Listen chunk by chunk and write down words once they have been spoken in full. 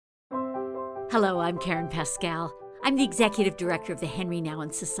Hello, I'm Karen Pascal. I'm the Executive Director of the Henri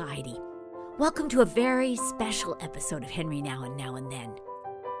Nouwen Society. Welcome to a very special episode of Henri Nouwen Now and Then.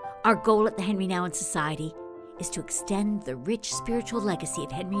 Our goal at the Henri Nouwen Society is to extend the rich spiritual legacy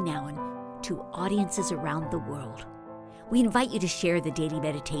of Henri Nouwen to audiences around the world. We invite you to share the daily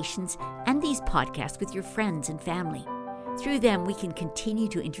meditations and these podcasts with your friends and family. Through them, we can continue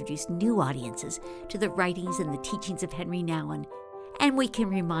to introduce new audiences to the writings and the teachings of Henri Nouwen, and we can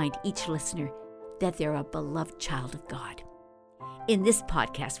remind each listener that they're a beloved child of God. In this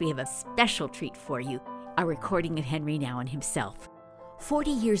podcast, we have a special treat for you, a recording of Henri Nouwen himself.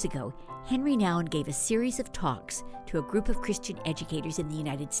 40 years ago, Henri Nouwen gave a series of talks to a group of Christian educators in the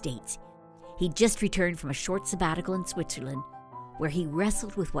United States. He just returned from a short sabbatical in Switzerland, where he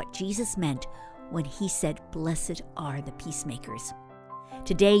wrestled with what Jesus meant when he said, "Blessed are the peacemakers."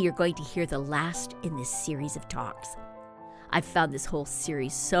 Today, you're going to hear the last in this series of talks. I've found this whole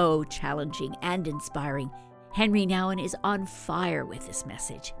series so challenging and inspiring. Henri Nouwen is on fire with this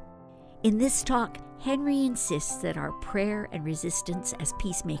message. In this talk, Henri insists that our prayer and resistance as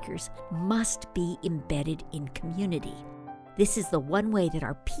peacemakers must be embedded in community. This is the one way that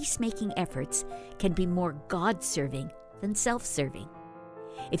our peacemaking efforts can be more God-serving than self-serving.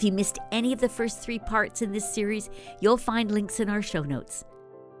 If you missed any of the first 3 parts in this series, you'll find links in our show notes.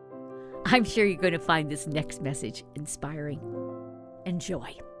 I'm sure you're going to find this next message inspiring.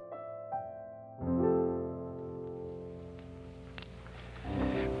 Enjoy.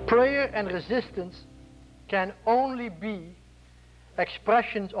 Prayer and resistance can only be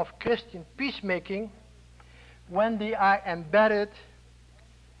expressions of Christian peacemaking when they are embedded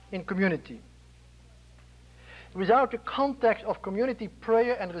in community. Without the context of community,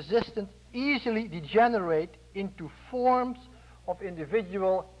 prayer and resistance easily degenerate into forms of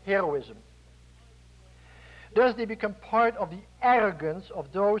individual heroism. Thus they become part of the arrogance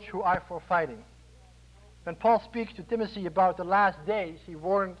of those who are for fighting. When Paul speaks to Timothy about the last days, he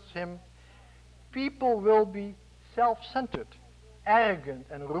warns him, people will be self-centered, arrogant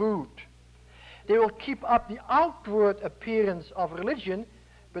and rude. They will keep up the outward appearance of religion,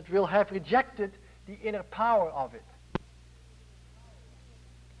 but will have rejected the inner power of it.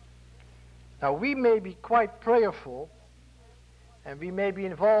 Now we may be quite prayerful, and we may be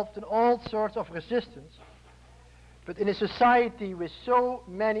involved in all sorts of resistance, but in a society with so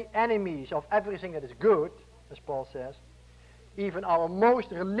many enemies of everything that is good, as Paul says, even our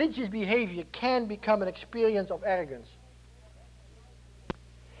most religious behavior can become an experience of arrogance.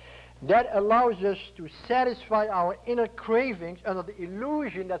 That allows us to satisfy our inner cravings under the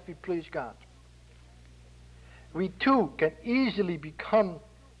illusion that we please God. We too can easily become,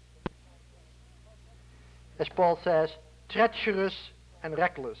 as Paul says, treacherous and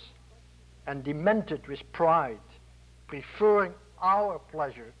reckless, and demented with pride, preferring our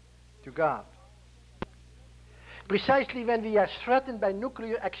pleasure to God. Precisely when we are threatened by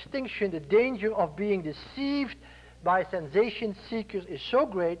nuclear extinction, the danger of being deceived by sensation seekers is so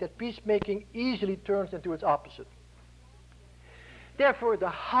great that peacemaking easily turns into its opposite. Therefore, the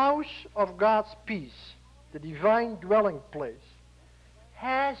house of God's peace, the divine dwelling place,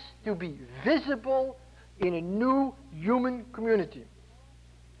 has to be visible in a new human community.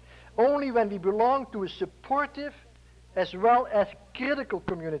 Only when we belong to a supportive as well as critical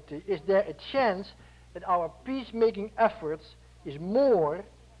community is there a chance that our peacemaking efforts is more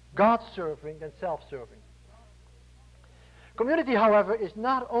God-serving than self-serving. Community, however, is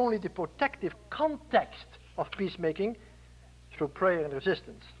not only the protective context of peacemaking through prayer and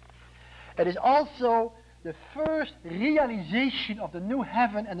resistance. It is also the first realization of the new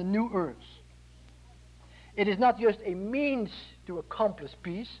heaven and the new earth. It is not just a means to accomplish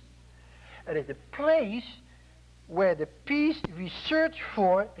peace. It is the place where the peace we search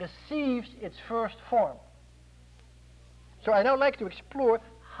for receives its first form. So I now like to explore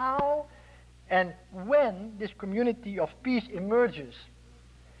how and when this community of peace emerges,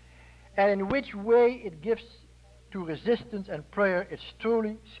 and in which way it gives to resistance and prayer its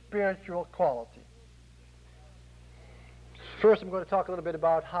truly spiritual quality. First, I'm going to talk a little bit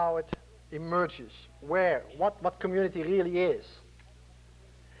about how it emerges, what community really is.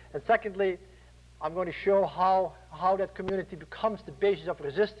 And secondly, I'm going to show how that community becomes the basis of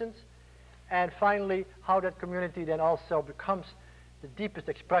resistance, and finally, how that community then also becomes the deepest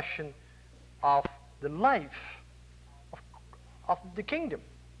expression of the life of the kingdom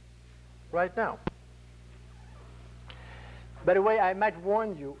right now. By the way, I might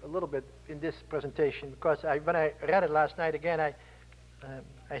warn you a little bit in this presentation, because when I read it last night again, I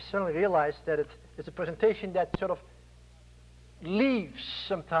suddenly realized that it's a presentation that sort of leaves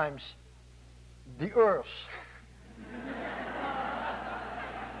sometimes the earth.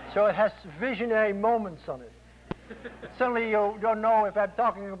 So it has visionary moments on it. Suddenly you don't know if I'm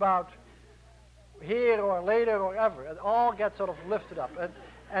talking about here or later or ever. It all gets sort of lifted up.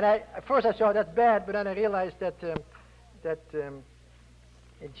 And at first I thought that's bad, but then I realized that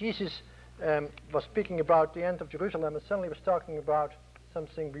Jesus was speaking about the end of Jerusalem, and suddenly was talking about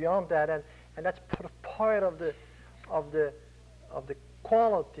something beyond that, and that's part of the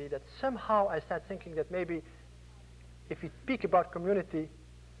quality that somehow I started thinking that maybe if we speak about community,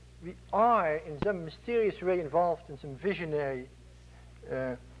 we are in some mysterious way involved in some visionary,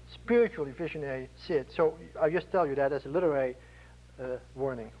 spiritually visionary shit. So I'll just tell you that as a literary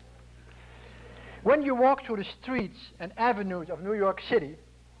warning. When you walk through the streets and avenues of New York City,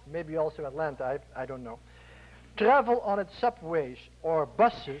 maybe also Atlanta, I don't know, travel on its subways or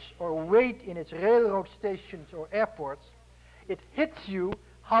buses or wait in its railroad stations or airports, it hits you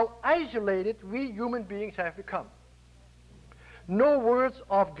how isolated we human beings have become. No words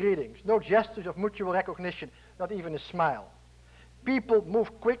of greetings, no gestures of mutual recognition, not even a smile. People move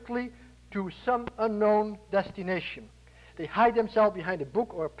quickly to some unknown destination. They hide themselves behind a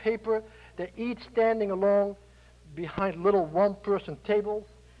book or a paper. They eat standing along behind little one-person tables.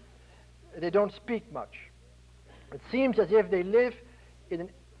 They don't speak much. It seems as if they live in an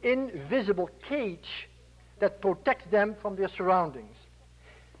invisible cage that protects them from their surroundings.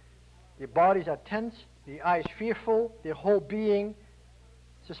 Their bodies are tense, their eyes fearful, their whole being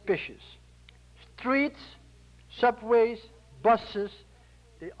suspicious. Streets, subways, buses,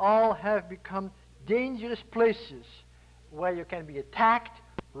 they all have become dangerous places where you can be attacked,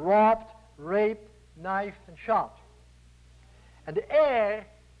 robbed, raped, knifed, and shot. And the air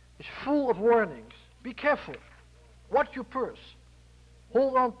is full of warnings. Be careful. Watch your purse.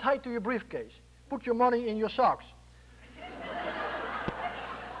 Hold on tight to your briefcase. Put your money in your socks.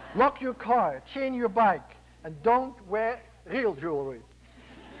 Lock your car, chain your bike, and don't wear real jewelry.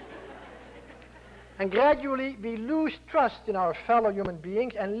 And gradually we lose trust in our fellow human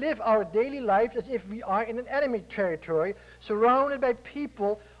beings and live our daily lives as if we are in an enemy territory, surrounded by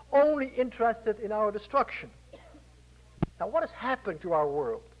people only interested in our destruction. Now what has happened to our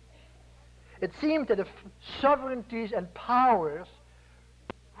world? It seems that the sovereignties and powers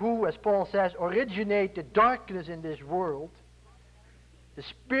who, as Paul says, originate the darkness in this world, the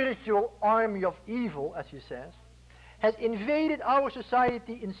spiritual army of evil, as he says, has invaded our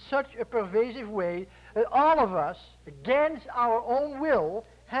society in such a pervasive way that all of us, against our own will,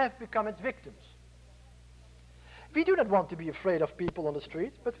 have become its victims. We do not want to be afraid of people on the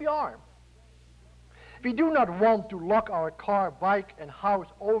street, but we are. We do not want to lock our car, bike, and house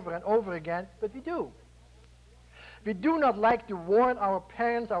over and over again, but we do. We do not like to warn our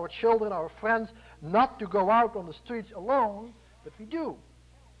parents, our children, our friends not to go out on the streets alone, but we do.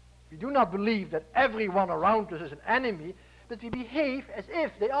 We do not believe that everyone around us is an enemy, but we behave as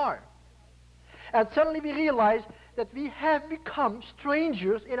if they are. And suddenly we realize that we have become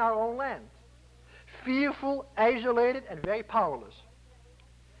strangers in our own land, fearful, isolated, and very powerless.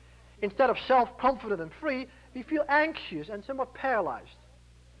 Instead of self-confident and free, we feel anxious and somewhat paralyzed.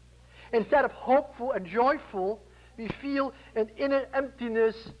 Instead of hopeful and joyful, we feel an inner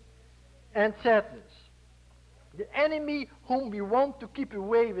emptiness and sadness. The enemy whom we want to keep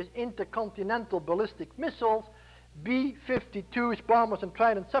away with intercontinental ballistic missiles, B-52s, bombers, and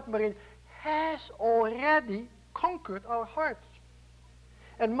Trident submarines, has already conquered our hearts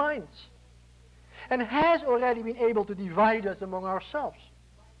and minds, and has already been able to divide us among ourselves.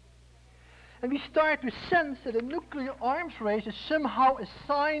 And we start to sense that a nuclear arms race is somehow a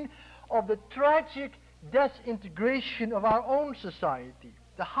sign of the tragic disintegration of our own society.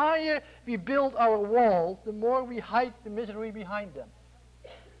 The higher we build our walls, the more we hide the misery behind them.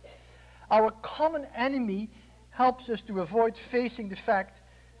 Our common enemy helps us to avoid facing the fact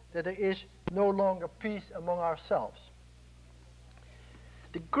that there is no longer peace among ourselves.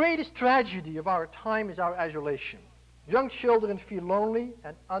 The greatest tragedy of our time is our isolation. Young children feel lonely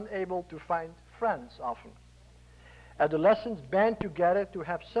and unable to find friends often. Adolescents band together to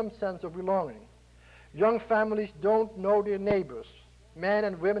have some sense of belonging. Young families don't know their neighbors. Men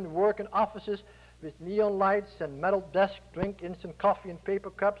and women work in offices with neon lights and metal desks, drink instant coffee in paper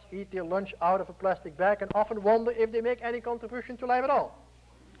cups, eat their lunch out of a plastic bag, and often wonder if they make any contribution to life at all.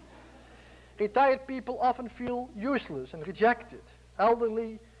 Retired people often feel useless and rejected.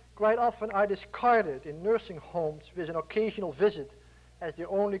 Elderly quite often are discarded in nursing homes with an occasional visit as their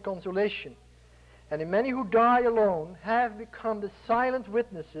only consolation. And the many who die alone have become the silent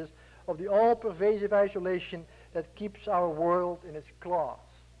witnesses of the all-pervasive isolation that keeps our world in its claws.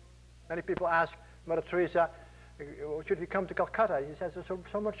 Many people ask Mother Teresa, should we come to Calcutta? She says, there's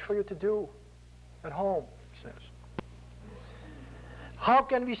so much for you to do at home, she says. How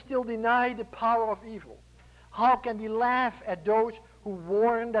can we still deny the power of evil? How can we laugh at those who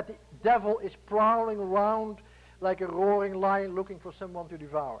warn that the devil is prowling around like a roaring lion looking for someone to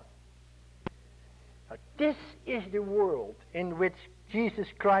devour? Now, this is the world in which Jesus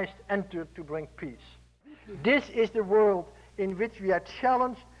Christ entered to bring peace. This is the world in which we are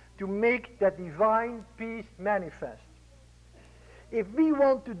challenged to make that divine peace manifest. If we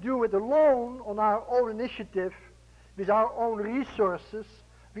want to do it alone on our own initiative, with our own resources,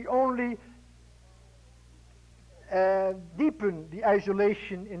 we only deepen the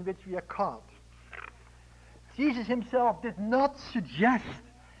isolation in which we are caught. Jesus himself did not suggest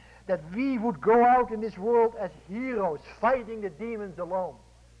that we would go out in this world as heroes fighting the demons alone.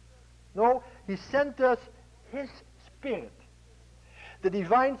 No, he sent us his Spirit, the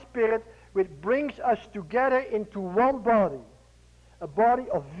divine Spirit which brings us together into one body, a body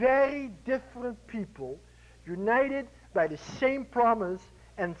of very different people, united by the same promise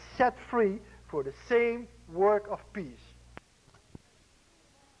and set free for the same work of peace.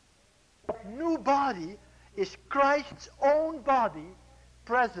 That new body is Christ's own body,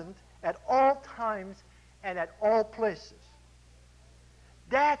 present at all times and at all places.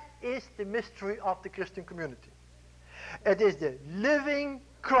 That is the mystery of the Christian community. It is the living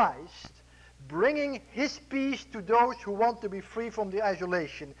Christ bringing his peace to those who want to be free from the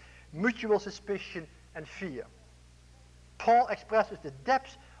isolation, mutual suspicion, and fear. Paul expresses the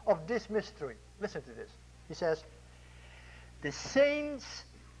depths of this mystery. Listen to this. He says, the saints,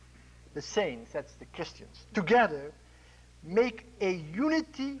 that's the Christians, together make a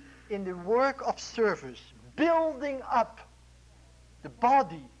unity in the work of service, building up the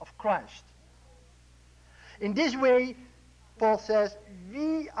body of Christ. In this way, Paul says,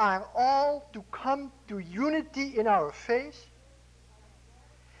 we are all to come to unity in our faith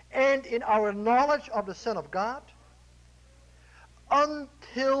and in our knowledge of the Son of God,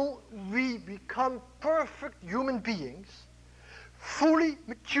 until we become perfect human beings, fully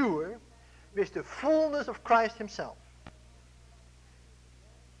mature with the fullness of Christ himself.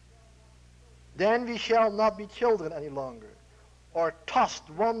 Then we shall not be children any longer, or tossed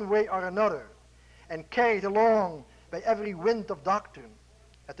one way or another, and carried along by every wind of doctrine,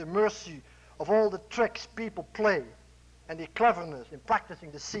 at the mercy of all the tricks people play, and their cleverness in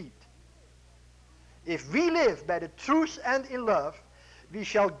practicing deceit. If we live by the truth and in love, we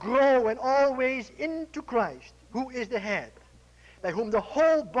shall grow in all ways into Christ, who is the head, by whom the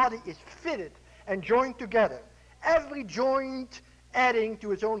whole body is fitted and joined together, every joint adding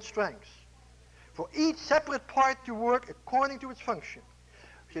to its own strength. For each separate part to work according to its function,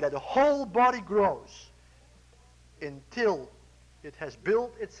 so that the whole body grows until it has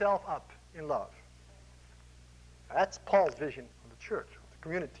built itself up in love. That's Paul's vision of the church, of the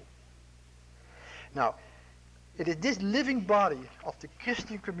community. Now, it is this living body of the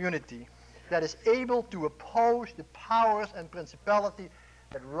Christian community that is able to oppose the powers and principalities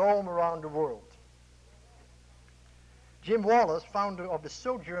that roam around the world. Jim Wallace, founder of the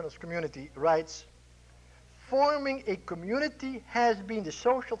Sojourners community, writes, forming a community has been the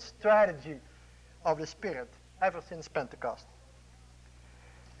social strategy of the Spirit ever since Pentecost.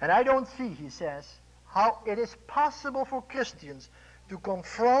 And I don't see, he says, how it is possible for Christians to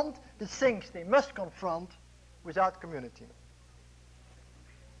confront the things they must confront without community.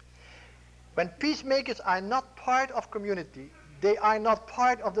 When peacemakers are not part of community, they are not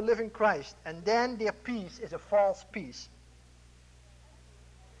part of the living Christ, and then their peace is a false peace.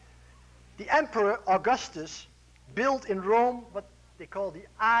 The Emperor Augustus built in Rome what they call the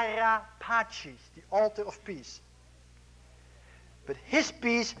Ara Pacis, the altar of peace. But his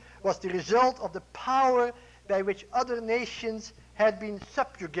peace was the result of the power by which other nations had been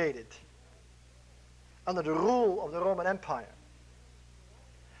subjugated under the rule of the Roman Empire.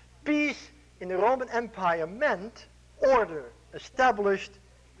 Peace in the Roman Empire meant order established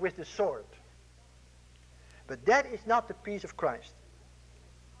with the sword. But that is not the peace of Christ.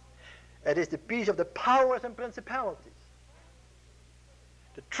 It is the peace of the powers and principalities.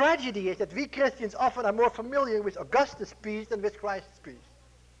 The tragedy is that we Christians often are more familiar with Augustus' peace than with Christ's peace.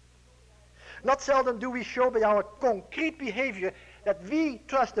 Not seldom do we show by our concrete behavior that we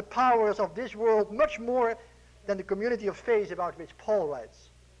trust the powers of this world much more than the community of faith about which Paul writes.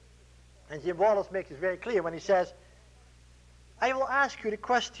 And Jim Wallace makes this very clear when he says, I will ask you the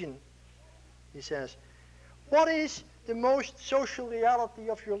question, he says, what is the most social reality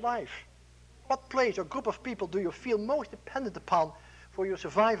of your life? What place or group of people do you feel most dependent upon for your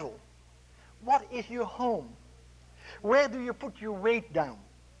survival? What is your home? Where do you put your weight down?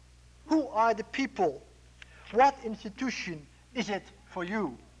 Who are the people? What institution is it for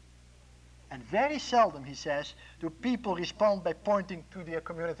you? And very seldom, he says, do people respond by pointing to their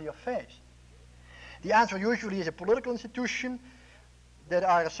community of faith. The answer usually is a political institution that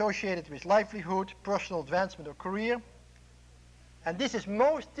are associated with livelihood, personal advancement, or career. And this is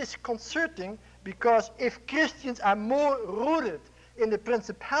most disconcerting because if Christians are more rooted in the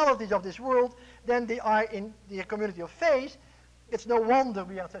principalities of this world than they are in their community of faith, it's no wonder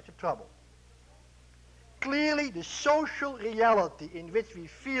we are in such a trouble. Clearly, the social reality in which we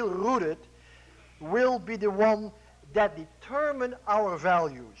feel rooted will be the one that determine our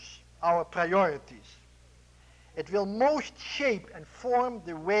values, our priorities. It will most shape and form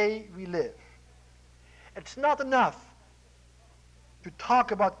the way we live. It's not enough to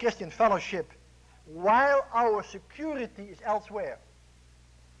talk about Christian fellowship while our security is elsewhere.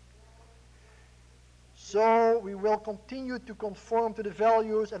 So we will continue to conform to the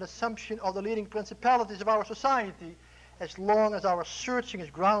values and assumptions of the leading principalities of our society as long as our searching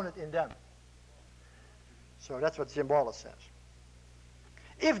is grounded in them. So that's what Jim Wallace says.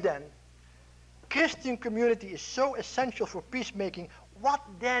 If then Christian community is so essential for peacemaking, what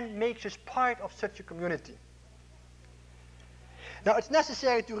then makes us part of such a community? Now, it's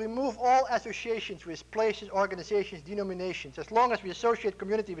necessary to remove all associations with places, organizations, denominations. As long as we associate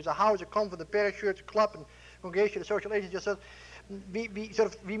community with a house, a convent, a parish church, a club, and congregation, a social agency,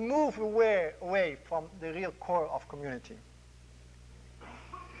 we move away from the real core of community.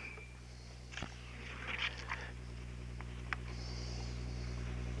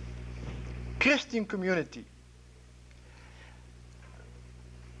 Christian community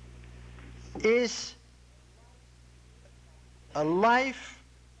is a life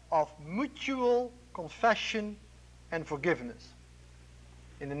of mutual confession and forgiveness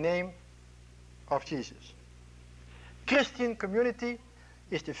in the name of Jesus. Christian community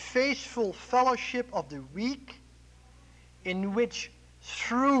is the faithful fellowship of the weak in which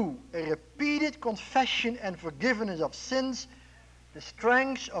through a repeated confession and forgiveness of sins, the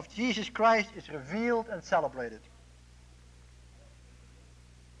strength of Jesus Christ is revealed and celebrated.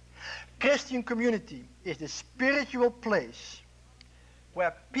 Christian community is the spiritual place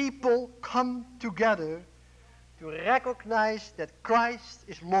where people come together to recognize that Christ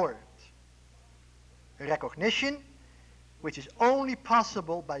is Lord. A recognition which is only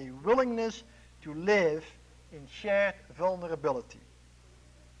possible by a willingness to live in shared vulnerability.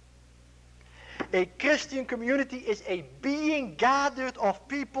 A Christian community is a being gathered of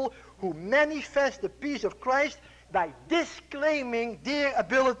people who manifest the peace of Christ by disclaiming their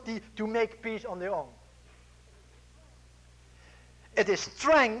ability to make peace on their own. It is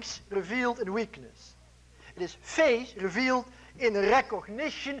strength revealed in weakness. It is faith revealed in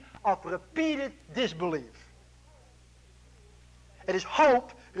recognition of repeated disbelief. It is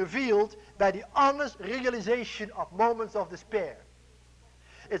hope revealed by the honest realization of moments of despair.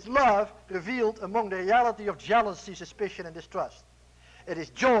 It's love revealed among the reality of jealousy, suspicion, and distrust. It is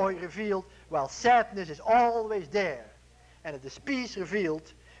joy revealed while sadness is always there. And it is peace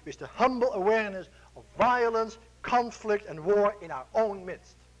revealed with the humble awareness of violence, conflict, and war in our own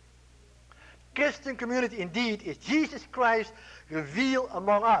midst. Christian community indeed is Jesus Christ revealed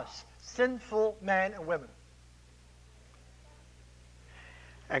among us, sinful men and women.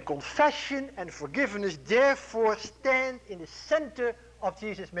 And confession and forgiveness therefore stand in the center of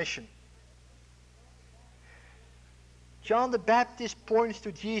Jesus' mission. John the Baptist points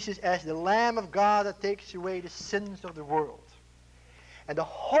to Jesus as the Lamb of God that takes away the sins of the world. And the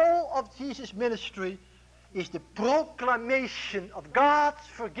whole of Jesus' ministry is the proclamation of God's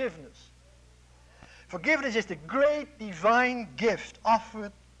forgiveness. Forgiveness is the great divine gift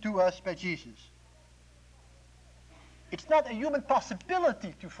offered to us by Jesus. It's not a human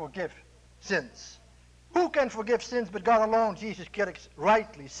possibility to forgive sins. Who can forgive sins but God alone, Jesus critics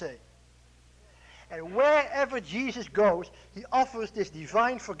rightly say. And wherever Jesus goes, he offers this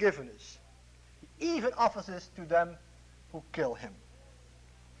divine forgiveness. He even offers it to them who kill him.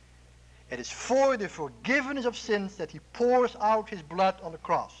 It is for the forgiveness of sins that he pours out his blood on the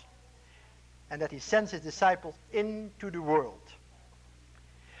cross and that he sends his disciples into the world.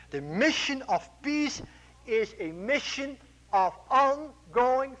 The mission of peace is a mission of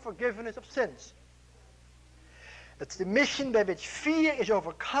ongoing forgiveness of sins. It's the mission by which fear is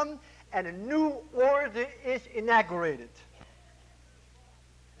overcome and a new order is inaugurated.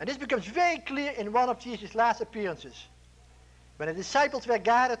 And this becomes very clear in one of Jesus' last appearances. When the disciples were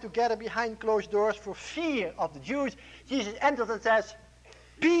gathered together behind closed doors for fear of the Jews, Jesus enters and says,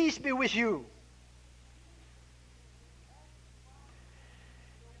 "Peace be with you.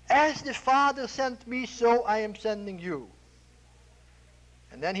 As the Father sent me, so I am sending you."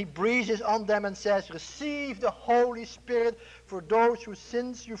 And then he breathes on them and says, "Receive the Holy Spirit. For those whose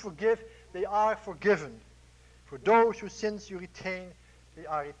sins you forgive, they are forgiven. For those whose sins you retain, they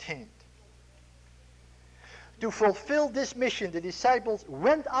are retained. To fulfill this mission, the disciples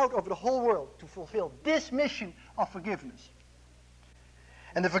went out over the whole world to fulfill this mission of forgiveness.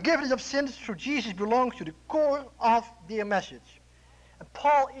 And the forgiveness of sins through Jesus belongs to the core of their message. And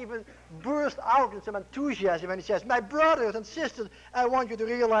Paul even burst out in some enthusiasm when he says, my brothers and sisters, I want you to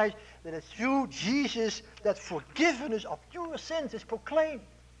realize that it's through Jesus that forgiveness of your sins is proclaimed.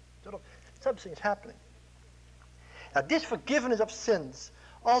 Something is happening. Now this forgiveness of sins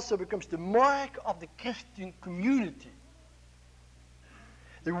also becomes the mark of the Christian community.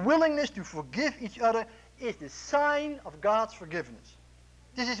 The willingness to forgive each other is the sign of God's forgiveness.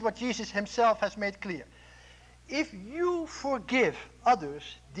 This is what Jesus himself has made clear. If you forgive others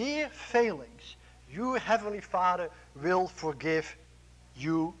their failings, your heavenly Father will forgive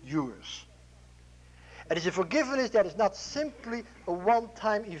you yours. It is a forgiveness that is not simply a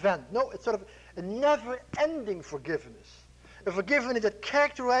one-time event. No, it's sort of a never-ending forgiveness. A forgiveness that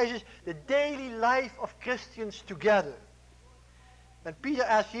characterizes the daily life of Christians together. When Peter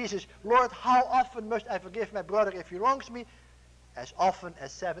asked Jesus, Lord, how often must I forgive my brother if he wrongs me? As often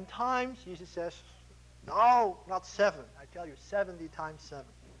as 7 times. Jesus says, no, not 7. I tell you, 70 times 7.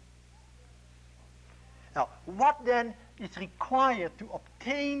 Now, what then is required to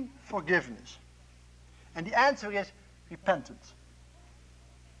obtain forgiveness? And the answer is repentance.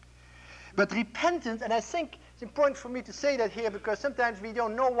 But repentance, and I think it's important for me to say that here because sometimes we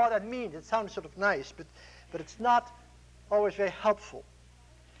don't know what that means. It sounds sort of nice, but it's not always very helpful.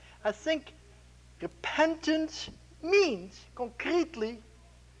 I think repentance means, concretely,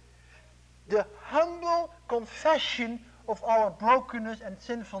 the humble confession of our brokenness and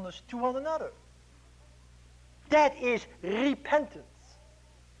sinfulness to one another. That is repentance.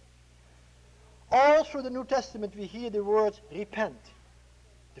 All through the New Testament we hear the words repent.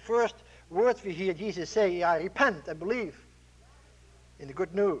 The first words we hear Jesus say, I repent and believe in the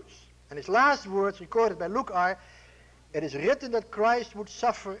good news. And his last words recorded by Luke are, it is written that Christ would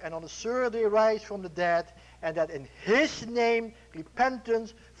suffer and on the third day rise from the dead, and that in his name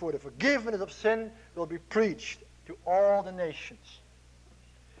repentance for the forgiveness of sin will be preached to all the nations.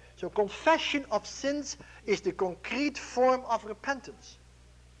 So confession of sins is the concrete form of repentance.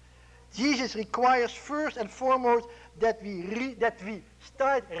 Jesus requires first and foremost that we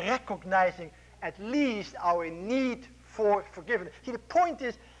start recognizing at least our need for forgiveness. See, the point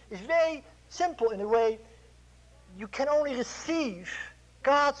is very simple in a way. You can only receive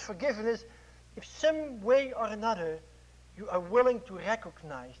God's forgiveness if some way or another you are willing to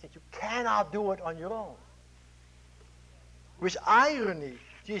recognize that you cannot do it on your own. With irony,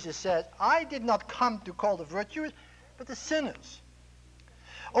 Jesus says, I did not come to call the virtuous, but the sinners.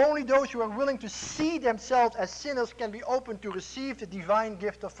 Only those who are willing to see themselves as sinners can be open to receive the divine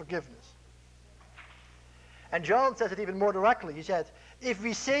gift of forgiveness. And John says it even more directly. He said, if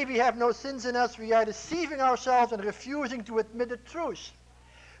we say we have no sins in us, we are deceiving ourselves and refusing to admit the truth.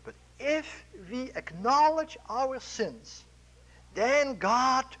 But if we acknowledge our sins, then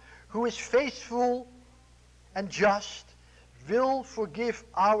God, who is faithful and just, will forgive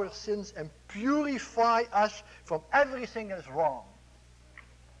our sins and purify us from everything that is wrong.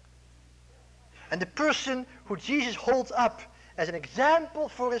 And the person who Jesus holds up as an example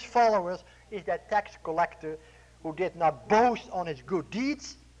for his followers is that tax collector who did not boast on his good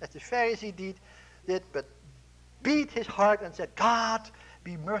deeds, as the Pharisee did, but beat his heart and said, God,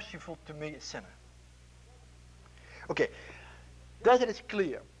 be merciful to me, a sinner. Okay, thus it is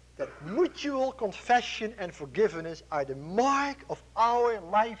clear that mutual confession and forgiveness are the mark of our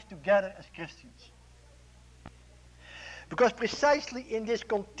life together as Christians. Because precisely in this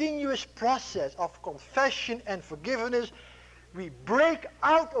continuous process of confession and forgiveness, we break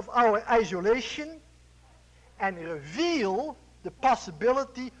out of our isolation and reveal the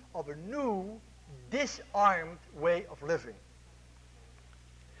possibility of a new, disarmed way of living.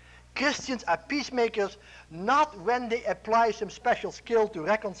 Christians are peacemakers not when they apply some special skill to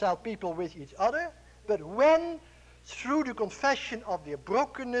reconcile people with each other, but when, through the confession of their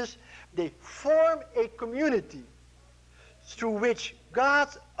brokenness, they form a community through which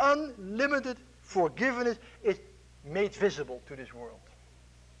God's unlimited forgiveness is made visible to this world.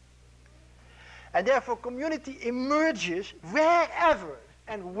 And therefore community emerges wherever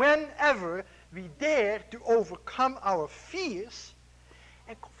and whenever we dare to overcome our fears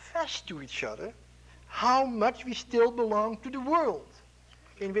and confess to each other how much we still belong to the world,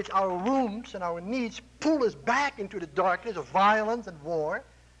 in which our wounds and our needs pull us back into the darkness of violence and war,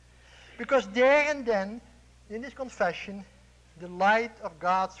 because there and then, in this confession, the light of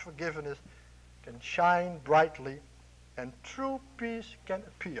God's forgiveness can shine brightly and true peace can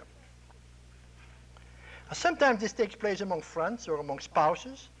appear. Sometimes this takes place among friends or among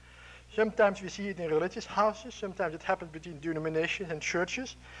spouses. Sometimes we see it in religious houses. Sometimes it happens between denominations and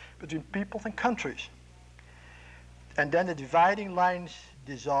churches, between peoples and countries. And then the dividing lines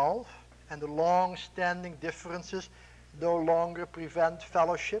dissolve, and the long-standing differences no longer prevent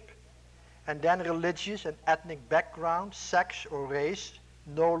fellowship. And then religious and ethnic background, sex or race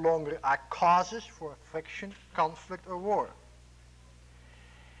no longer are causes for friction, conflict, or war.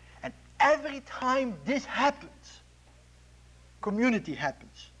 And every time this happens, community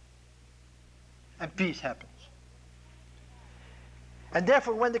happens. And peace happens. And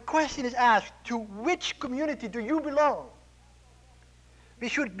therefore, when the question is asked, to which community do you belong? We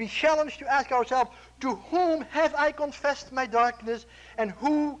should be challenged to ask ourselves, to whom have I confessed my darkness, and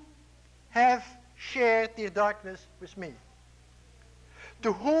who have shared their darkness with me?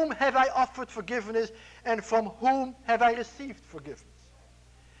 To whom have I offered forgiveness, and from whom have I received forgiveness?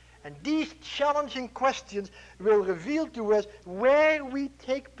 And these challenging questions will reveal to us where we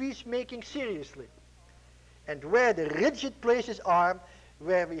take peacemaking seriously, and where the rigid places are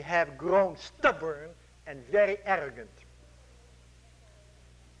where we have grown stubborn and very arrogant.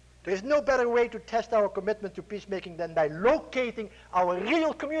 There is no better way to test our commitment to peacemaking than by locating our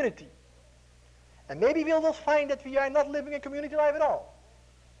real community. And maybe we will find that we are not living a community life at all.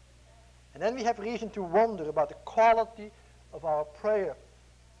 And then we have reason to wonder about the quality of our prayer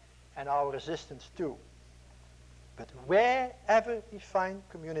and our resistance too. But wherever we find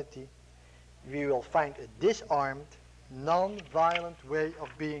community, we will find a disarmed, non-violent way of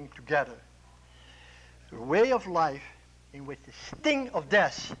being together. A way of life in which the sting of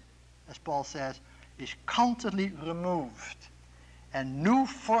death, as Paul says, is constantly removed and new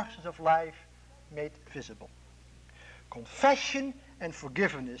forces of life made visible. Confession and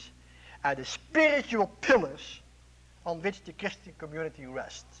forgiveness are the spiritual pillars on which the Christian community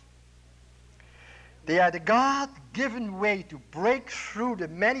rests. They are the God-given way to break through the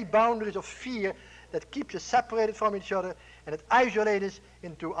many boundaries of fear that keeps us separated from each other and that isolate us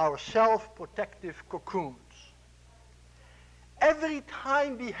into our self-protective cocoons. Every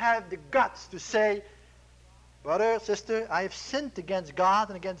time we have the guts to say, brother, sister, I have sinned against God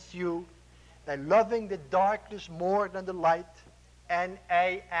and against you by loving the darkness more than the light, and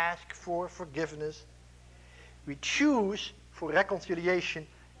I ask for forgiveness, we choose for reconciliation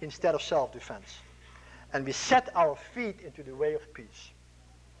instead of self-defense. And we set our feet into the way of peace.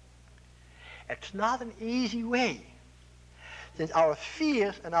 It's not an easy way, since our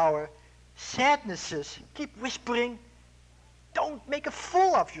fears and our sadnesses keep whispering, don't make a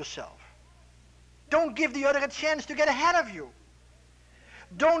fool of yourself. Don't give the other a chance to get ahead of you.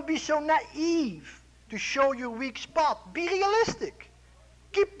 Don't be so naive to show your weak spot. Be realistic.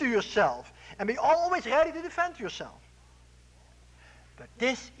 Keep to yourself and be always ready to defend yourself. But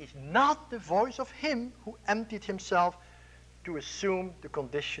this is not the voice of him who emptied himself to assume the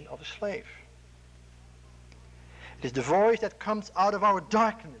condition of a slave. It is the voice that comes out of our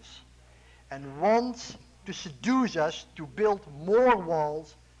darkness and wants to seduce us to build more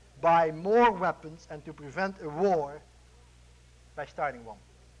walls, buy more weapons, and to prevent a war by starting one.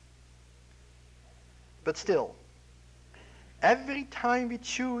 But still, every time we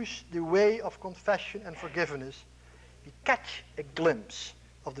choose the way of confession and forgiveness, we catch a glimpse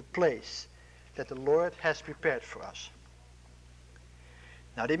of the place that the Lord has prepared for us.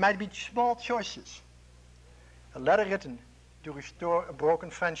 Now, they might be small choices. A letter written to restore a broken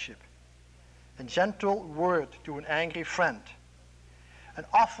friendship, a gentle word to an angry friend, an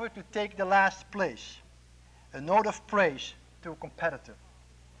offer to take the last place, a note of praise to a competitor,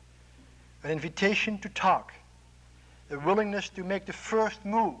 an invitation to talk, a willingness to make the first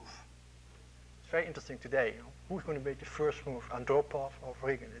move. It's very interesting today. Who's going to make the first move? Andropov or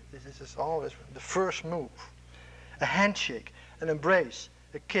Reagan? This is always the first move. A handshake, an embrace,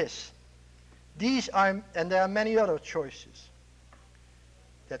 a kiss. These are, and there are many other choices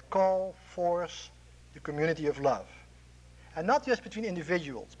that call forth the community of love. And not just between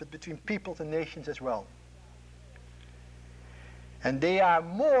individuals, but between peoples and nations as well. And they are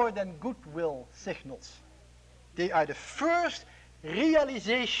more than goodwill signals. They are the first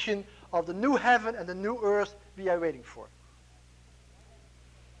realization of the new heaven and the new earth we are waiting for.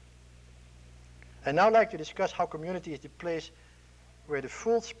 And now I'd like to discuss how community is the place where the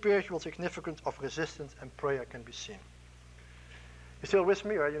full spiritual significance of resistance and prayer can be seen. You still with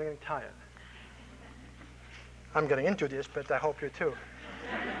me, or are you getting tired? I'm getting into this, but I hope you too.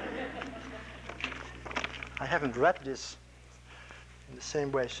 I haven't read this in the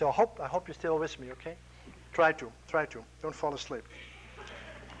same way, so I hope you're still with me, okay? Try to. Don't fall asleep.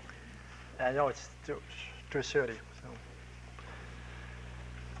 I know it's 2:30. So.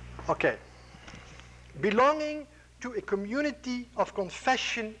 Okay. Belonging to a community of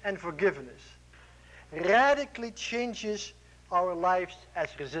confession and forgiveness radically changes our lives as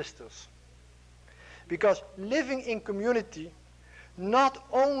resistors. Because living in community not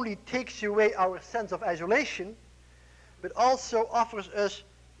only takes away our sense of isolation, but also offers us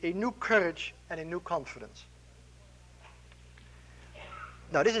a new courage and a new confidence.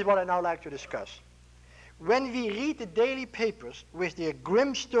 Now, this is what I now like to discuss. When we read the daily papers with their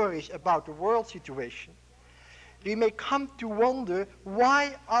grim stories about the world situation, we may come to wonder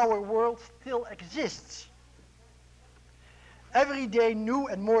why our world still exists. Every day new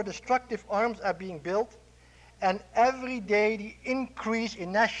and more destructive arms are being built, and every day the increase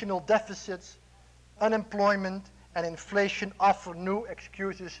in national deficits, unemployment, and inflation offer new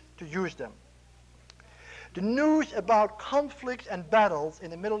excuses to use them. The news about conflicts and battles in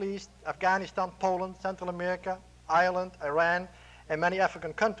the Middle East, Afghanistan, Poland, Central America, Ireland, Iran, and many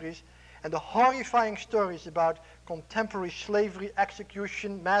African countries, and the horrifying stories about contemporary slavery,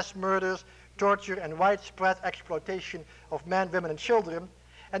 execution, mass murders, torture, and widespread exploitation of men, women, and children,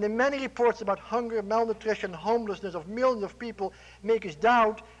 and the many reports about hunger, malnutrition, and homelessness of millions of people make us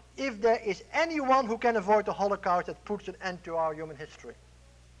doubt if there is anyone who can avoid the Holocaust that puts an end to our human history.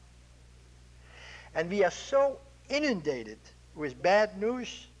 And we are so inundated with bad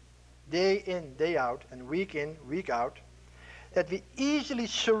news day in, day out, and week in, week out, that we easily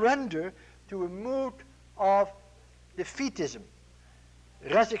surrender to a mood of defeatism,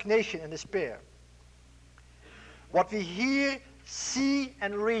 resignation, and despair. What we hear, see,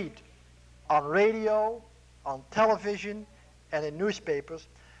 and read on radio, on television, and in newspapers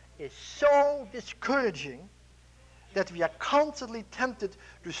is so discouraging that we are constantly tempted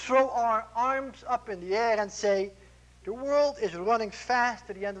to throw our arms up in the air and say, the world is running fast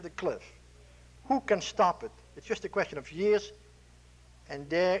to the end of the cliff. Who can stop it? It's just a question of years, and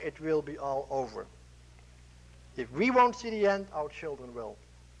there it will be all over. If we won't see the end, our children will.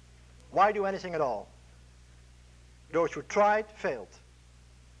 Why do anything at all? Those who tried failed.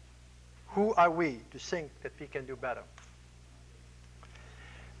 Who are we to think that we can do better?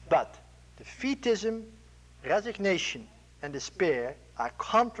 But defeatism, resignation, and despair are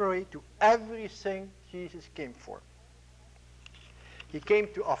contrary to everything Jesus came for. He came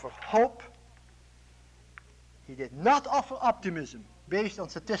to offer hope. He did not offer optimism based on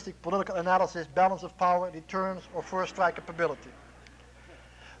statistic, political analysis, balance of power, deterrence, or first strike capability.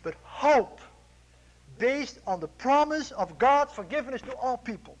 But hope based on the promise of God's forgiveness to all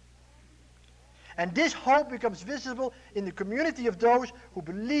people. And this hope becomes visible in the community of those who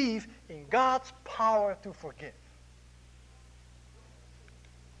believe in God's power to forgive.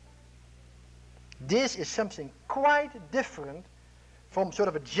 This is something quite different from sort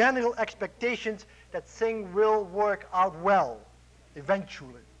of a general expectations that things will work out well,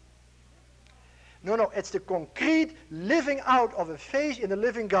 eventually. No, it's the concrete living out of a faith in the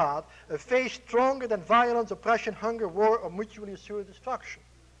living God, a faith stronger than violence, oppression, hunger, war, or mutually assured destruction.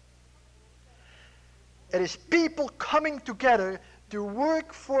 It is people coming together to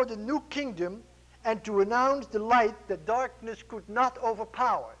work for the new kingdom and to announce the light that darkness could not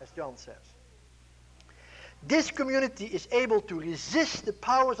overpower, as John says. This community is able to resist the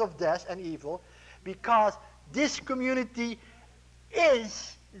powers of death and evil because this community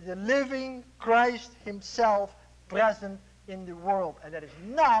is the living Christ himself present in the world. And that is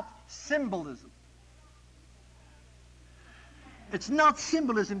not symbolism. It's not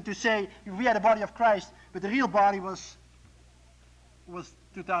symbolism to say we are the body of Christ, but the real body was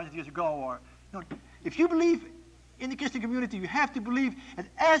 2,000 years ago. Or no, if you believe in the Christian community, you have to believe that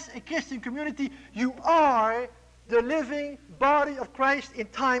as a Christian community, you are the living body of Christ in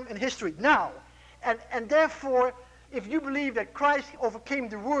time and history now. And therefore, if you believe that Christ overcame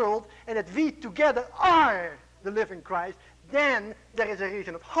the world and that we together are the living Christ, then there is a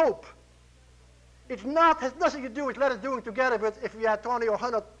reason of hope. It's not, has nothing to do with let us do it together, but if we are 20 or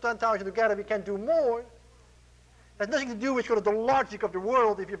 100, 10,000 together, we can do more. It has nothing to do with sort of the logic of the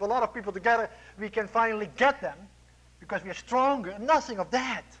world. If you have a lot of people together, we can finally get them because we are stronger. Nothing of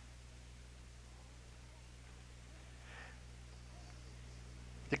that.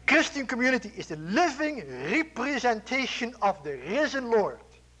 The Christian community is the living representation of the risen Lord.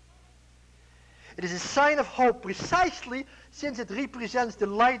 It is a sign of hope precisely since it represents the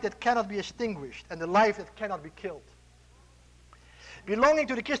light that cannot be extinguished and the life that cannot be killed. Belonging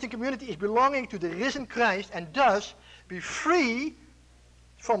to the Christian community is belonging to the risen Christ and thus be free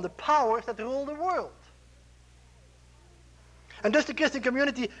from the powers that rule the world. And thus the Christian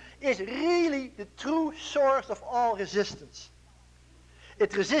community is really the true source of all resistance.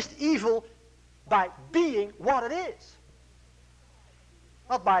 It resists evil by being what it is.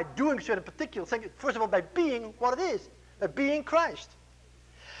 Not by doing certain particular things, first of all by being what it is, by being Christ.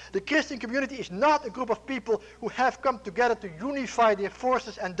 The Christian community is not a group of people who have come together to unify their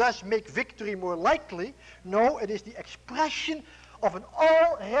forces and thus make victory more likely. No, it is the expression of an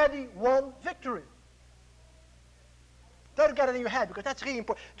already won victory. Don't get it in your head, because that's really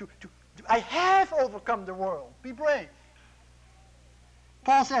important. I have overcome the world. Be brave.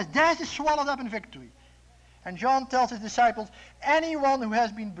 Paul says, death is swallowed up in victory. And John tells his disciples, anyone who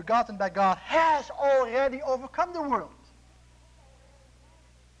has been begotten by God has already overcome the world.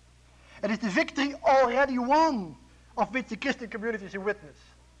 It is the victory already won of which the Christian community is a witness.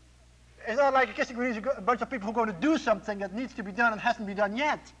 It's not like a Christian community is a bunch of people who are going to do something that needs to be done and hasn't been done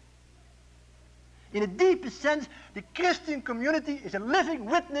yet. In a deepest sense, the Christian community is a living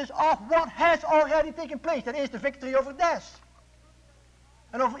witness of what has already taken place. That is the victory over death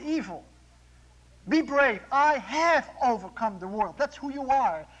and over evil. Be brave. I have overcome the world. That's who you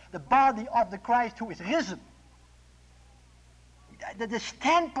are. The body of the Christ who is risen. The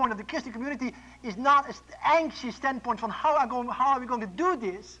standpoint of the Christian community is not an anxious standpoint from how are we going to do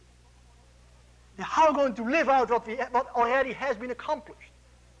this? How are we going to live out what already has been accomplished?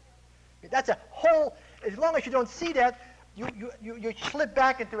 That's a whole, as long as you don't see that, you slip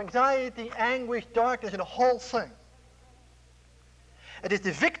back into anxiety, anguish, darkness, and the whole thing. It is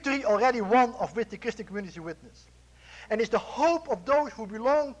the victory already won of which the Christian community is a witness. And it's the hope of those who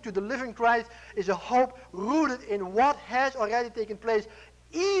belong to the living Christ is a hope rooted in what has already taken place,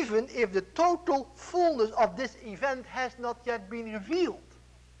 even if the total fullness of this event has not yet been revealed.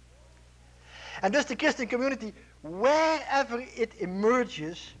 And thus the Christian community, wherever it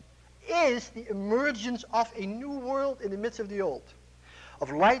emerges, is the emergence of a new world in the midst of the old,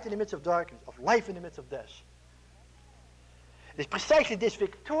 of light in the midst of darkness, of life in the midst of death. It is precisely this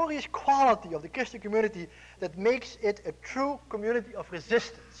victorious quality of the Christian community that makes it a true community of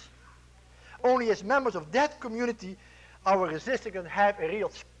resistance. Only as members of that community, our resistance can have a real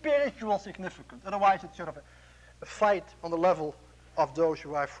spiritual significance. Otherwise, it's sort of a fight on the level of those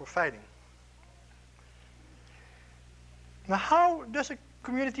who are for fighting. Now, how does a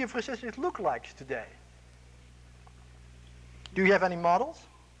community of resistance look like today? Do you have any models?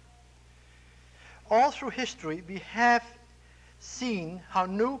 All through history, we have seen how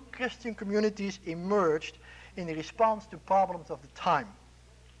new Christian communities emerged in response to problems of the time.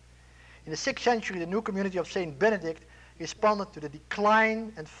 In the 6th century, the new community of Saint Benedict responded to the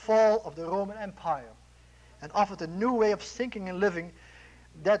decline and fall of the Roman Empire and offered a new way of thinking and living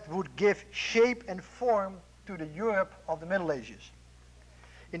that would give shape and form to the Europe of the Middle Ages.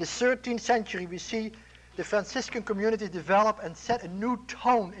 In the 13th century, we see the Franciscan communities develop and set a new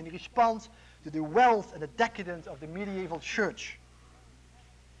tone in response to the wealth and the decadence of the medieval church.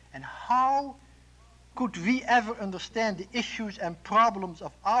 And how could we ever understand the issues and problems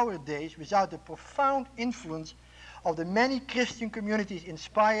of our days without the profound influence of the many Christian communities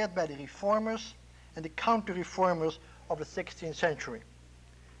inspired by the reformers and the counter-reformers of the 16th century?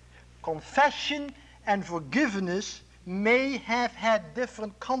 Confession and forgiveness may have had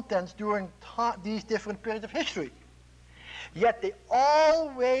different contents during these different periods of history. Yet they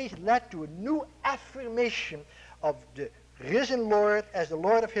always led to a new affirmation of the risen Lord as the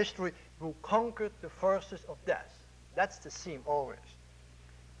Lord of history who conquered the forces of death. That's the theme always.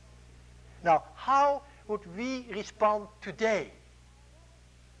 Now, how would we respond today?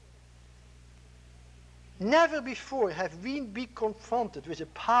 Never before have we been confronted with a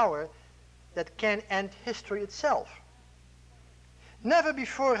power that can end history itself. Never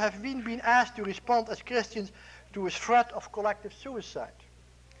before have we been asked to respond as Christians to a threat of collective suicide.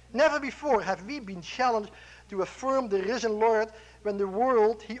 Never before have we been challenged to affirm the risen Lord when the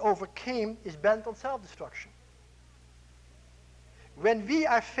world he overcame is bent on self-destruction. When we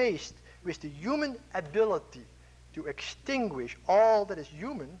are faced with the human ability to extinguish all that is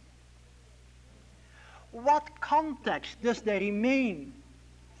human, what context does there remain?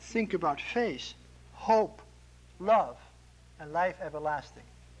 Think about faith, hope, love, and life everlasting.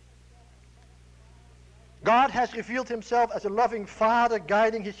 God has revealed himself as a loving father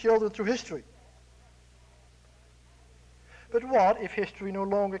guiding his children through history. But what if history no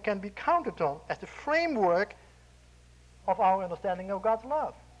longer can be counted on as the framework of our understanding of God's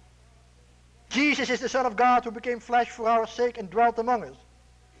love? Jesus is the Son of God who became flesh for our sake and dwelt among us.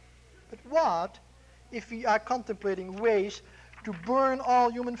 But what if we are contemplating ways to burn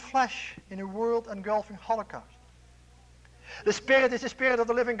all human flesh in a world-engulfing Holocaust? The Spirit is the Spirit of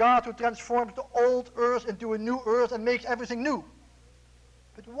the living God who transforms the old earth into a new earth and makes everything new.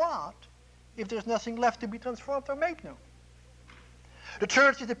 But what if there's nothing left to be transformed or made new? The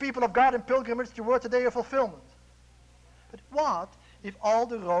church is the people of God in pilgrimage towards the day of fulfillment. But what if all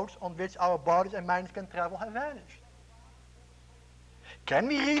the roads on which our bodies and minds can travel have vanished? Can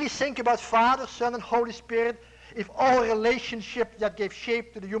we really think about Father, Son, and Holy Spirit if all relationships that gave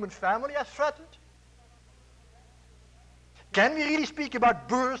shape to the human family are threatened? Can we really speak about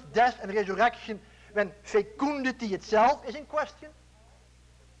birth, death, and resurrection when fecundity itself is in question?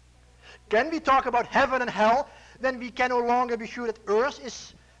 Can we talk about heaven and hell when we can no longer be sure that earth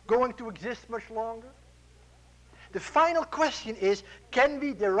is going to exist much longer? The final question is, can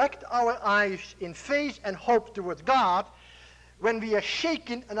we direct our eyes in faith and hope towards God when we are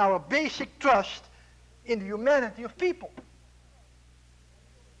shaken in our basic trust in the humanity of people?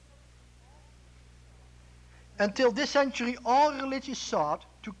 Until this century, all religious thought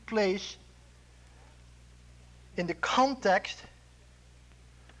took place in the context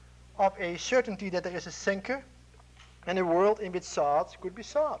of a certainty that there is a thinker and a world in which thoughts could be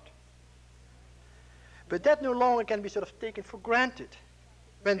thought. But that no longer can be sort of taken for granted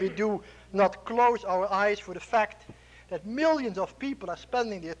when we do not close our eyes for the fact that millions of people are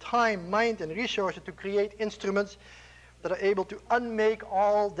spending their time, mind, and resources to create instruments that are able to unmake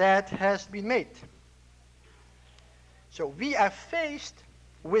all that has been made. So we are faced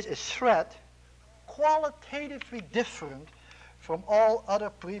with a threat qualitatively different from all other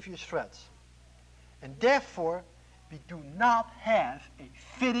previous threats. And therefore, we do not have a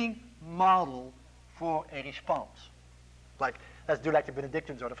fitting model for a response. Like, let's do like the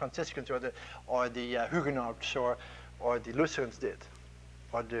Benedictines or the Franciscans or the Huguenots or the Lutherans did,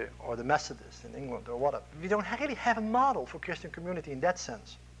 or the Methodists in England or whatever. We don't really have a model for Christian community in that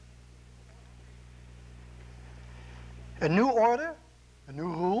sense. A new order, a new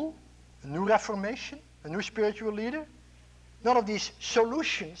rule, a new reformation, a new spiritual leader. None of these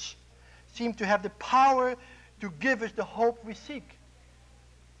solutions seem to have the power to give us the hope we seek.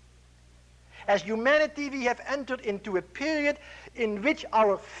 As humanity, we have entered into a period in which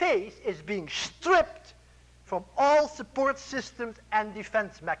our faith is being stripped from all support systems and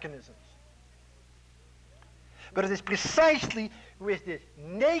defense mechanisms. But it is precisely with this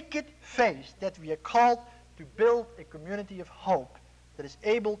naked faith that we are called to build a community of hope that is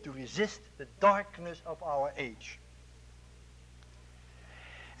able to resist the darkness of our age.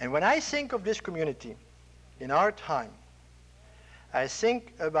 And when I think of this community in our time, I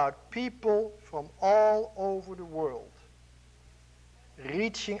think about people from all over the world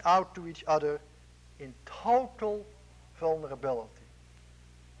reaching out to each other in total vulnerability.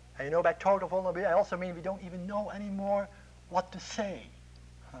 And you know, by total vulnerability, I also mean we don't even know anymore what to say.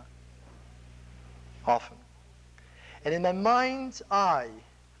 Often. And in my mind's eye,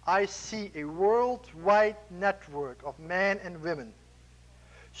 I see a worldwide network of men and women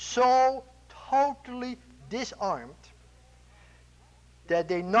so totally disarmed that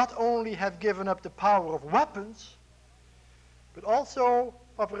they not only have given up the power of weapons, but also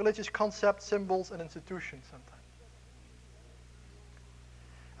of religious concepts, symbols, and institutions sometimes.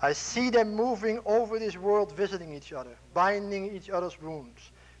 I see them moving over this world, visiting each other, binding each other's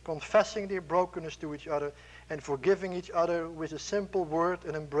wounds, confessing their brokenness to each other, and forgiving each other with a simple word,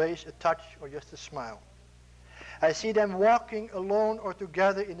 an embrace, a touch, or just a smile. I see them walking alone or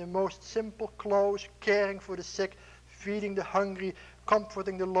together in the most simple clothes, caring for the sick, feeding the hungry,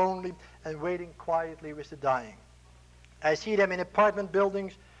 comforting the lonely, and waiting quietly with the dying. I see them in apartment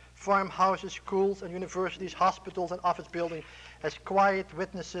buildings, farmhouses, schools and universities, hospitals and office buildings as quiet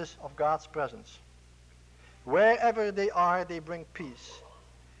witnesses of God's presence. Wherever they are, they bring peace.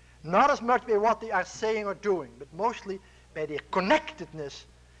 Not as much by what they are saying or doing, but mostly by their connectedness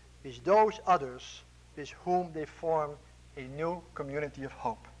with those others with whom they form a new community of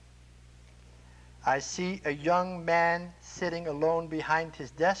hope. I see a young man sitting alone behind his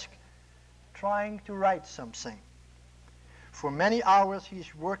desk, trying to write something. For many hours he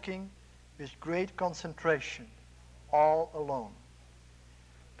is working with great concentration, all alone.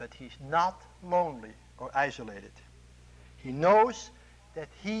 But he's not lonely or isolated. He knows that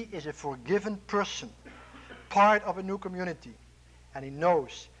he is a forgiven person, part of a new community, and he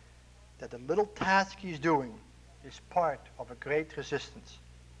knows that the little task he's doing is part of a great resistance.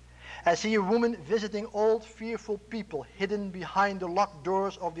 I see a woman visiting old, fearful people hidden behind the locked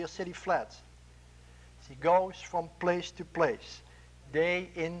doors of their city flats. She goes from place to place, day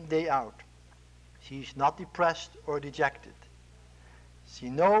in, day out. She's not depressed or dejected. She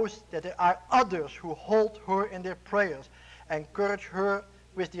knows that there are others who hold her in their prayers, encourage her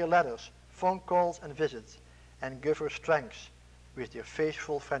with their letters, phone calls and visits, and give her strength with their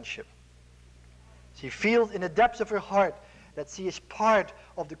faithful friendship. She feels in the depths of her heart that she is part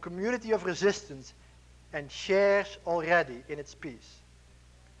of the community of resistance and shares already in its peace.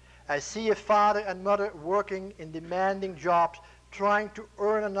 I see a father and mother working in demanding jobs, trying to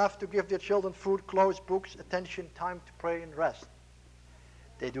earn enough to give their children food, clothes, books, attention, time to pray and rest.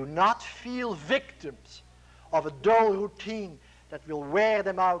 They do not feel victims of a dull routine that will wear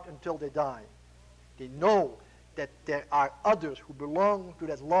them out until they die. They know that there are others who belong to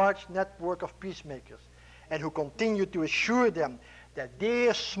that large network of peacemakers and who continue to assure them that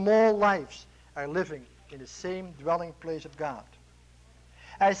their small lives are living in the same dwelling place of God.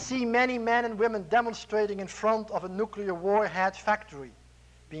 I see many men and women demonstrating in front of a nuclear warhead factory,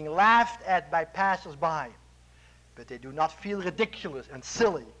 being laughed at by passers-by, but they do not feel ridiculous and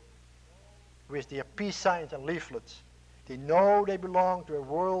silly with their peace signs and leaflets. They know they belong to a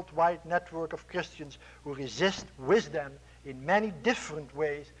worldwide network of Christians who resist with them in many different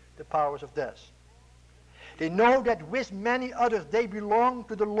ways the powers of death. They know that with many others they belong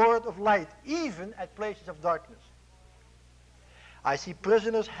to the Lord of light, even at places of darkness. I see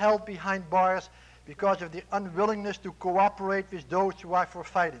prisoners held behind bars because of their unwillingness to cooperate with those who are for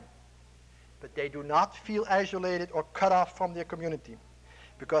fighting. But they do not feel isolated or cut off from their community,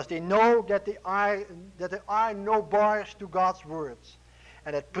 because they know that there are no bars to God's words,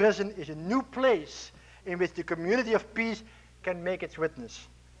 and that prison is a new place in which the community of peace can make its witness.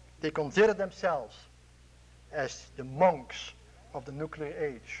 They consider themselves as the monks of the nuclear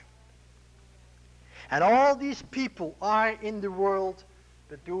age. And all these people are in the world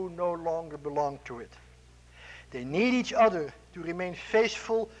but do no longer belong to it. They need each other to remain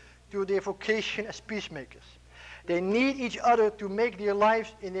faithful to their vocation as peacemakers. They need each other to make their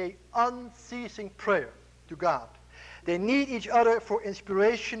lives in an unceasing prayer to God. They need each other for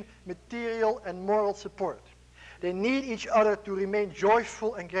inspiration, material and moral support. They need each other to remain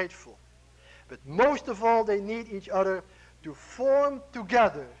joyful and grateful. But most of all, they need each other to form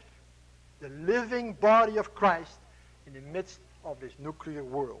together the living body of Christ in the midst of this nuclear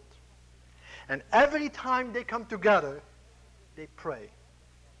world. And every time they come together, they pray.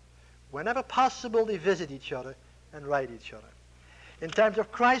 Whenever possible, they visit each other and write each other. In times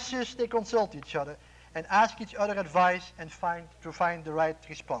of crisis, they consult each other and ask each other advice and find the right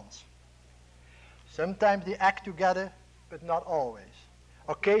response. Sometimes they act together, but not always.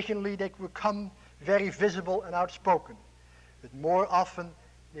 Occasionally they become very visible and outspoken, but more often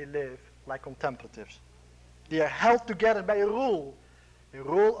they live like contemplatives. They are held together by a rule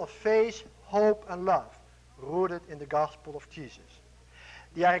of faith, hope, and love, rooted in the gospel of Jesus.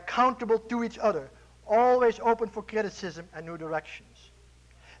 They are accountable to each other, always open for criticism and new directions.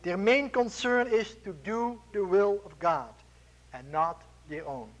 Their main concern is to do the will of God and not their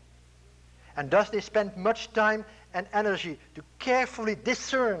own. And thus they spend much time and energy to carefully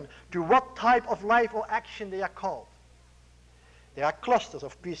discern to what type of life or action they are called. There are clusters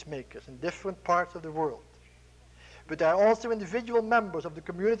of peacemakers in different parts of the world. But there are also individual members of the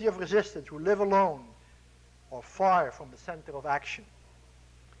community of resistance who live alone or far from the center of action.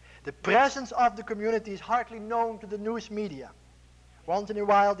 The presence of the community is hardly known to the news media. Once in a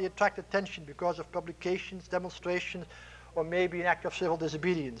while they attract attention because of publications, demonstrations, or maybe an act of civil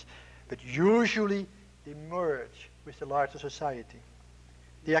disobedience. But usually they merge with the larger society.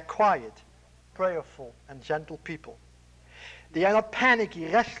 They are quiet, prayerful, and gentle people. They are not panicky,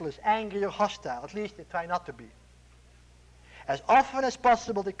 restless, angry, or hostile. At least they try not to be. As often as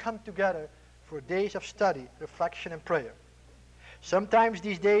possible, they come together for days of study, reflection, and prayer. Sometimes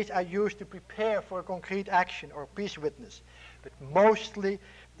these days are used to prepare for a concrete action or peace witness, but mostly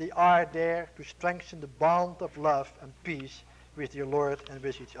they are there to strengthen the bond of love and peace with their Lord and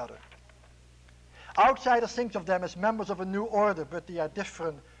with each other. Outsiders think of them as members of a new order, but they are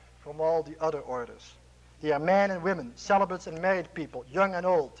different from all the other orders. They are men and women, celibates and married people, young and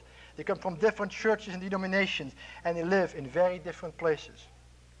old. They come from different churches and denominations, and they live in very different places.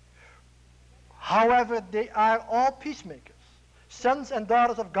 However, they are all peacemakers, sons and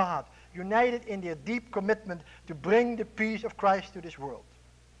daughters of God, united in their deep commitment to bring the peace of Christ to this world.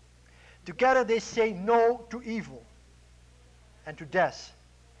 Together they say no to evil and to death,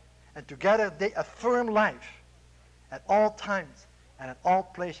 and together they affirm life at all times and at all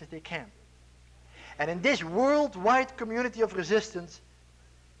places they can. And in this worldwide community of resistance,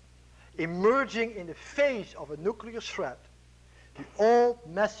 emerging in the face of a nuclear threat, the old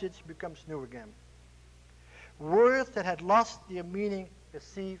message becomes new again. Words that had lost their meaning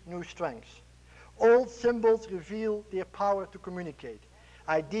receive new strength. Old symbols reveal their power to communicate.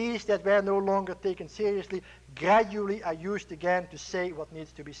 Ideas that were no longer taken seriously gradually are used again to say what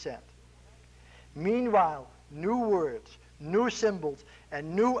needs to be said. Meanwhile, new words, new symbols,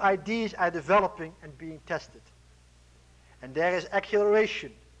 and new ideas are developing and being tested. And there is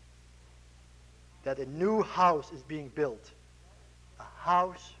acceleration that a new house is being built, a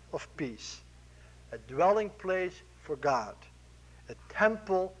house of peace, a dwelling place for God, a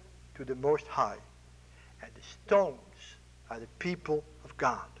temple to the Most High. And the stones are the people of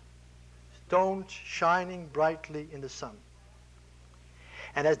God. Stones shining brightly in the sun.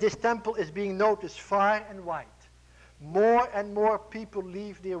 And as this temple is being noticed far and wide, more and more people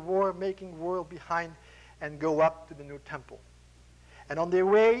leave their war-making world behind and go up to the new temple. And on their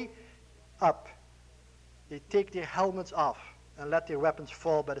way up, they take their helmets off and let their weapons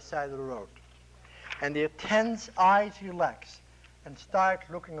fall by the side of the road. And their tense eyes relax and start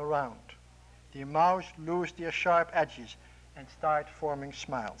looking around. Their mouths lose their sharp edges and start forming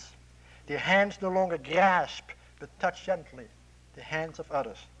smiles. Their hands no longer grasp but touch gently the hands of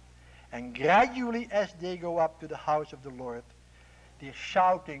others. And gradually as they go up to the house of the Lord, their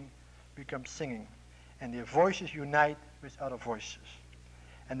shouting becomes singing, and their voices unite with other voices.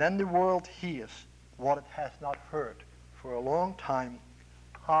 And then the world hears what it has not heard for a long time.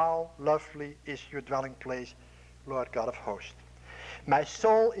 How lovely is your dwelling place, Lord God of hosts. My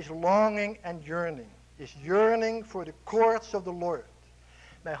soul is longing and yearning for the courts of the Lord.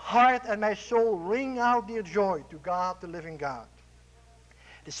 My heart and my soul ring out their joy to God, the living God.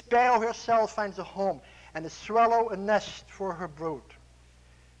 The sparrow herself finds a home, and the swallow a nest for her brood.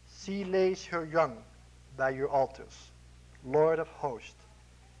 She lays her young by your altars, Lord of hosts,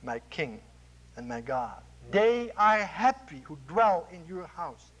 my King and my God. They are happy who dwell in your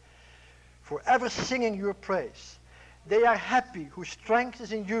house, forever singing your praise. They are happy whose strength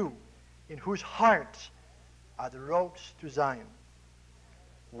is in you, in whose hearts are the roads to Zion.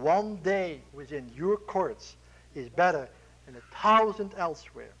 One day within your courts is better than 1,000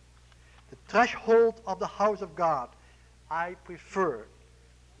 elsewhere. The threshold of the house of God I prefer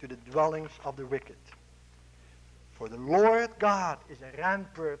to the dwellings of the wicked. For the Lord God is a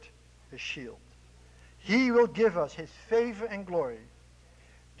rampart, a shield. He will give us his favor and glory.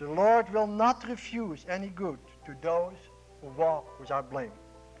 The Lord will not refuse any good to those who walk without blame.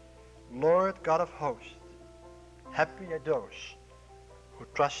 Lord God of hosts, happy are those who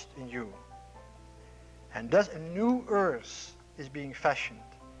trust in you. And thus a new earth is being fashioned,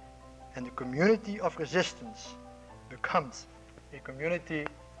 and the community of resistance becomes a community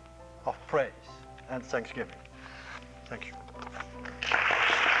of praise and thanksgiving. Thank you.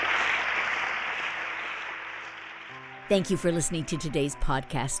 Thank you for listening to today's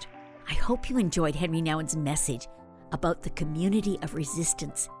podcast. I hope you enjoyed Henri Nouwen's message about the community of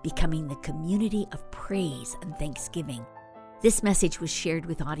resistance becoming the community of praise and thanksgiving. This message was shared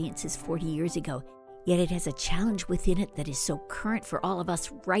with audiences 40 years ago, yet it has a challenge within it that is so current for all of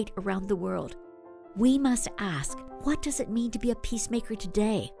us right around the world. We must ask, what does it mean to be a peacemaker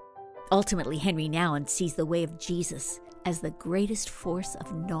today? Ultimately, Henri Nouwen sees the way of Jesus as the greatest force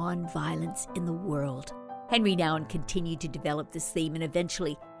of non-violence in the world. Henri Nouwen continued to develop this theme, and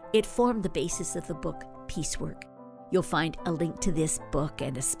eventually it formed the basis of the book Peacework. You'll find a link to this book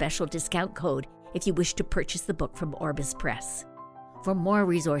and a special discount code if you wish to purchase the book from Orbis Press. For more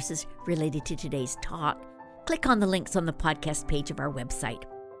resources related to today's talk, click on the links on the podcast page of our website.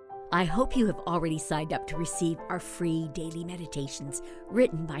 I hope you have already signed up to receive our free daily meditations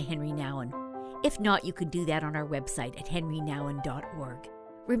written by Henri Nouwen. If not, you can do that on our website at henrinouwen.org.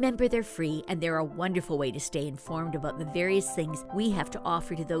 Remember, they're free, and they're a wonderful way to stay informed about the various things we have to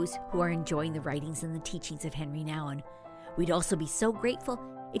offer to those who are enjoying the writings and the teachings of Henri Nouwen. We'd also be so grateful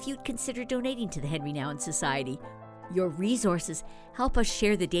if you'd consider donating to the Henri Nouwen Society. Your resources help us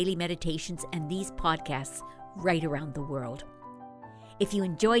share the daily meditations and these podcasts right around the world. If you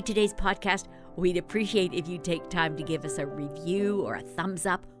enjoyed today's podcast, we'd appreciate if you'd take time to give us a review or a thumbs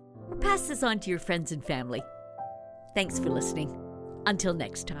up, or pass this on to your friends and family. Thanks for listening. Until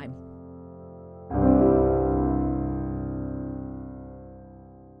next time.